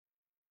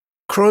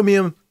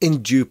Chromium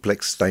in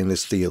duplex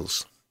stainless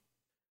steels.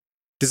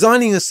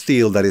 Designing a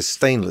steel that is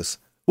stainless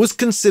was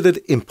considered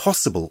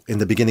impossible in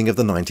the beginning of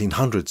the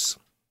 1900s.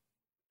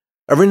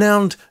 A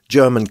renowned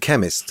German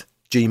chemist,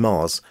 G.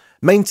 Mars,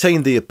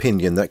 maintained the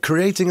opinion that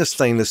creating a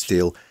stainless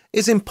steel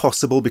is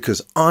impossible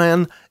because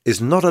iron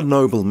is not a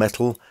noble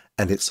metal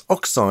and its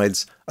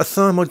oxides are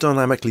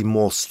thermodynamically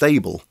more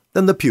stable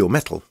than the pure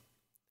metal.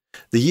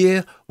 The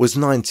year was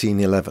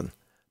 1911,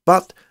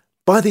 but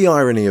by the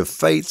irony of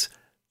fate,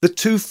 the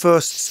two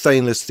first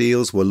stainless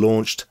steels were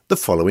launched the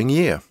following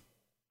year.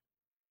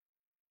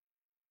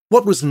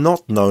 What was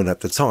not known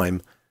at the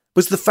time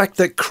was the fact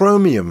that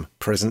chromium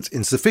present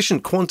in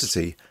sufficient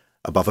quantity,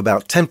 above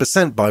about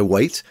 10% by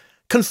weight,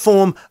 can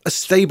form a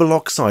stable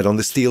oxide on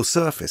the steel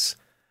surface.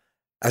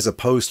 As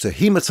opposed to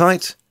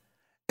hematite,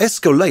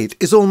 escolate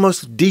is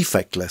almost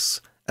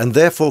defectless and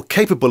therefore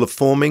capable of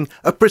forming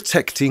a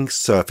protecting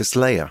surface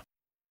layer.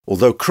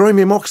 Although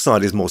chromium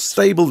oxide is more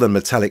stable than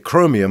metallic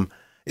chromium,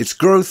 its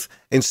growth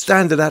in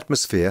standard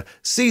atmosphere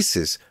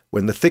ceases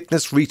when the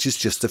thickness reaches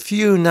just a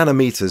few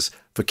nanometers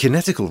for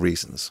kinetical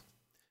reasons.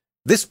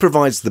 This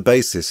provides the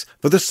basis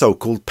for the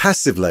so-called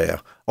passive layer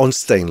on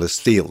stainless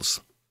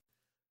steels.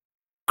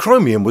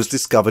 Chromium was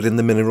discovered in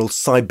the mineral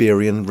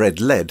Siberian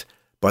red lead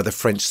by the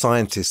French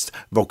scientist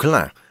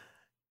Vauquelin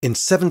in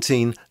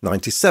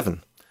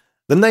 1797.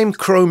 The name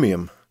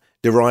chromium,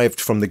 derived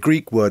from the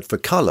Greek word for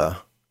colour,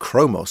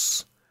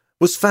 chromos,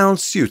 was found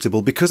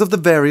suitable because of the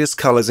various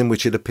colours in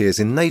which it appears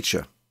in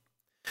nature.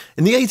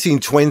 In the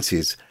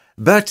 1820s,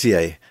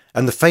 Berthier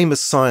and the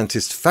famous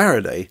scientist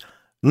Faraday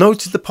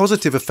noted the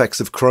positive effects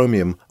of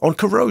chromium on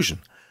corrosion,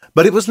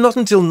 but it was not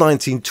until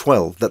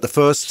 1912 that the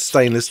first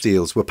stainless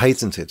steels were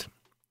patented.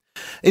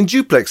 In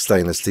duplex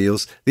stainless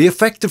steels, the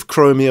effect of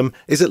chromium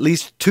is at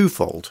least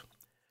twofold.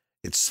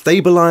 It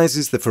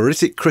stabilizes the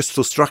ferritic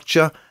crystal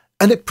structure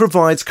and it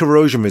provides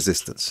corrosion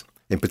resistance,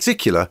 in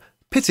particular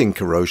pitting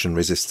corrosion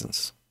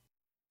resistance.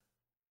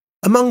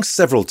 Among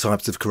several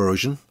types of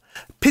corrosion,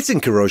 pitting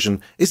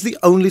corrosion is the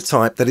only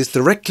type that is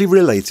directly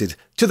related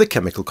to the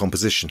chemical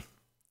composition.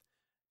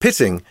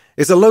 Pitting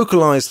is a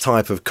localized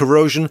type of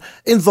corrosion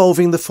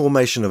involving the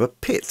formation of a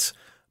pit,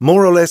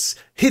 more or less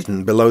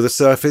hidden below the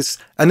surface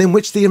and in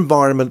which the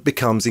environment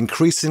becomes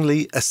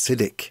increasingly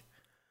acidic.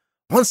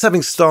 Once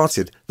having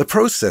started, the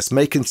process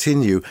may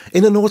continue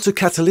in an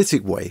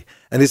autocatalytic way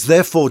and is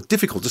therefore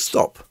difficult to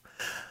stop.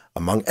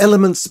 Among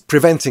elements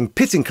preventing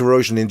pitting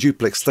corrosion in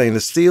duplex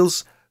stainless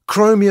steels,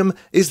 chromium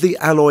is the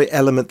alloy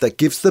element that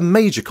gives the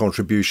major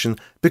contribution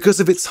because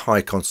of its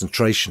high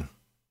concentration.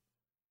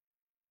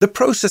 The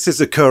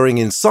processes occurring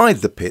inside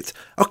the pit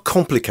are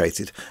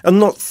complicated and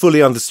not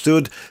fully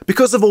understood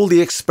because of all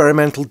the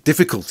experimental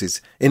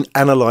difficulties in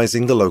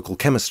analysing the local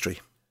chemistry.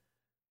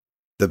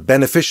 The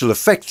beneficial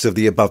effects of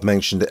the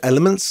above-mentioned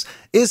elements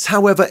is,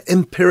 however,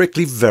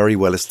 empirically very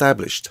well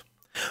established.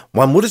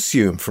 One would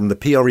assume from the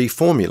PRE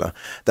formula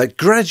that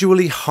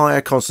gradually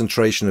higher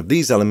concentration of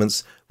these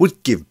elements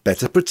would give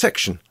better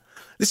protection.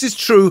 This is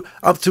true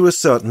up to a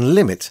certain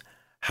limit.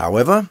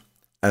 However,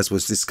 as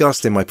was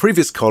discussed in my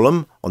previous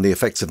column on the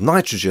effects of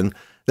nitrogen,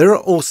 there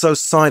are also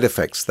side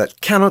effects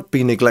that cannot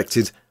be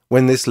neglected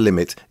when this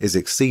limit is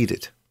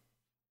exceeded.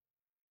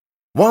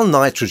 While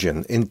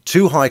nitrogen in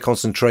too high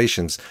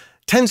concentrations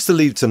tends to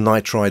lead to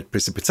nitride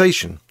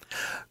precipitation,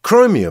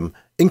 chromium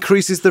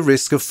increases the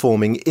risk of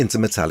forming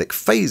intermetallic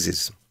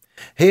phases,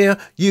 here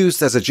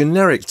used as a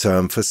generic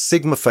term for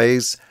sigma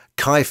phase,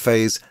 chi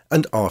phase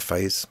and R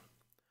phase.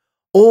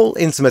 All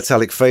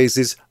intermetallic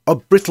phases are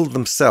brittle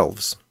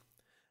themselves.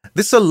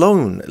 This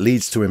alone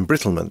leads to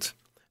embrittlement,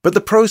 but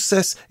the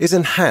process is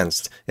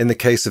enhanced in the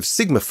case of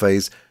sigma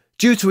phase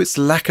due to its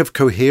lack of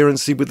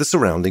coherency with the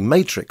surrounding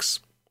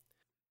matrix.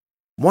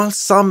 While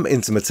some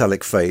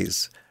intermetallic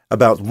phase,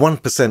 about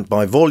 1%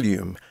 by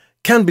volume,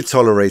 can be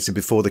tolerated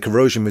before the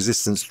corrosion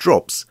resistance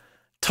drops,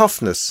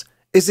 toughness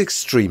is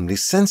extremely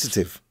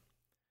sensitive.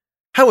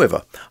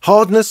 However,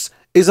 hardness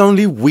is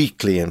only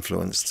weakly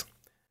influenced.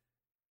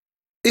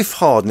 If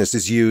hardness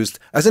is used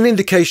as an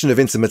indication of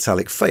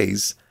intermetallic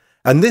phase,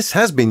 and this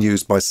has been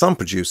used by some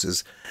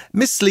producers,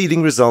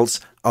 misleading results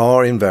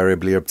are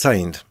invariably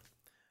obtained.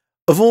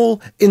 Of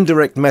all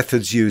indirect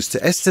methods used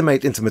to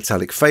estimate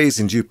intermetallic phase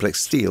in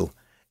duplex steel,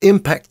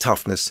 impact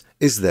toughness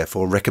is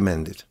therefore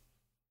recommended.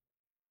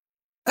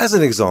 As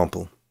an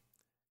example,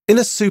 in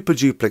a super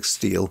duplex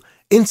steel,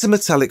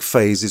 intermetallic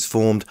phase is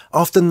formed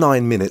after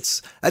 9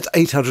 minutes at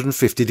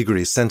 850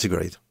 degrees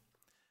centigrade.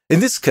 In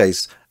this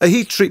case, a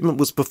heat treatment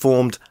was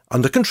performed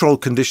under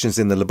controlled conditions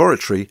in the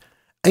laboratory,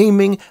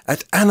 aiming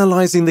at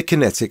analysing the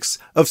kinetics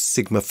of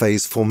sigma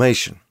phase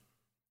formation.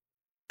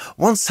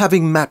 Once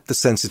having mapped the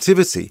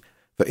sensitivity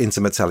for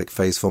intermetallic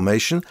phase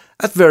formation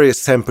at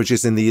various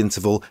temperatures in the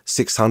interval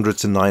 600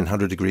 to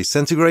 900 degrees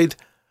centigrade,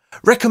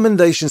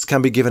 recommendations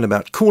can be given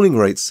about cooling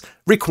rates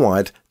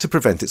required to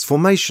prevent its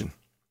formation.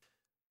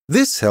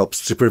 This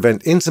helps to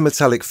prevent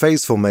intermetallic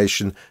phase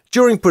formation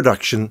during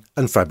production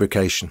and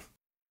fabrication.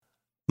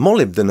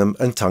 Molybdenum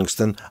and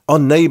tungsten are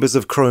neighbours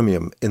of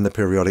chromium in the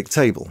periodic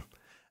table,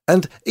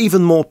 and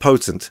even more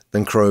potent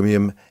than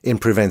chromium in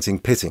preventing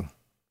pitting.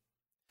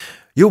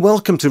 You're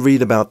welcome to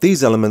read about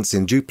these elements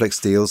in duplex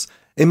steels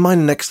in my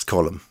next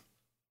column.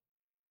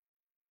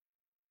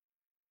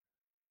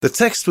 The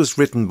text was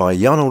written by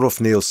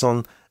Jan-Olof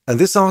Nilsson, and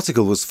this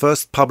article was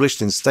first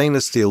published in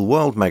Stainless Steel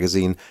World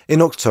magazine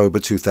in October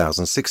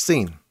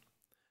 2016.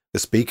 The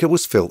speaker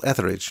was Phil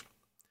Etheridge.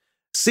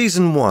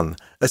 Season 1,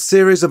 a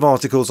series of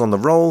articles on the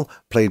role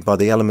played by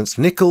the elements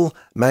nickel,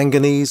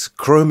 manganese,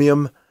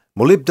 chromium,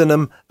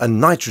 molybdenum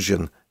and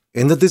nitrogen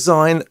in the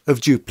design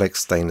of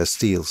duplex stainless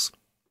steels.